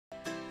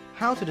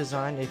How to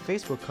design a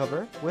Facebook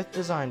cover with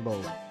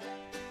DesignBold.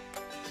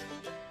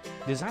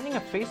 Designing a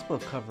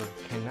Facebook cover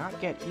cannot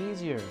get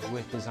easier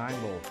with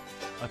DesignBold,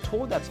 a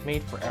tool that's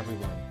made for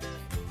everyone.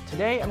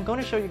 Today I'm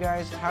going to show you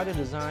guys how to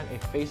design a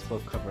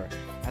Facebook cover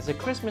as a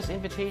Christmas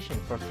invitation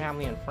for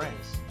family and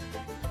friends.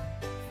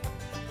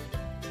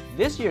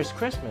 This year's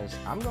Christmas,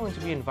 I'm going to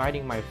be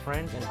inviting my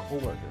friends and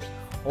coworkers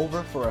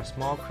over for a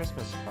small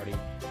Christmas party.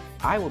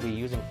 I will be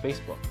using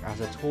Facebook as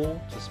a tool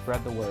to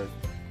spread the word.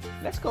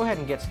 Let's go ahead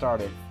and get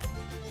started.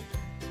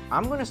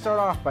 I'm going to start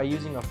off by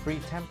using a free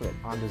template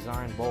on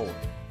DesignBold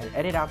and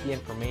edit out the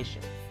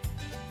information.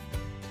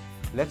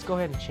 Let's go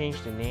ahead and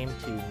change the name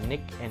to Nick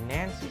and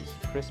Nancy's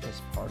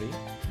Christmas Party.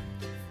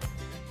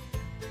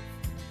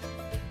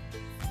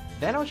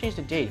 Then I'll change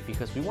the date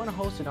because we want to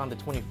host it on the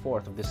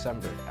 24th of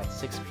December at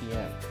 6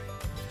 p.m.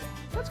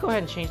 Let's go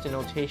ahead and change the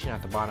notation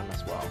at the bottom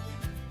as well.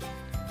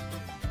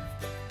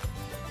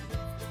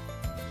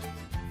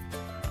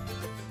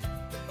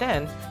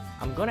 Then,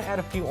 I'm going to add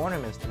a few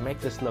ornaments to make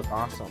this look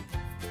awesome.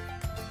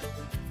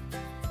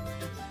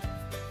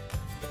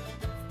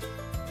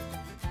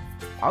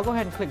 I'll go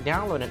ahead and click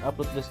download and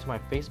upload this to my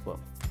Facebook.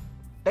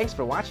 Thanks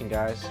for watching,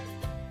 guys.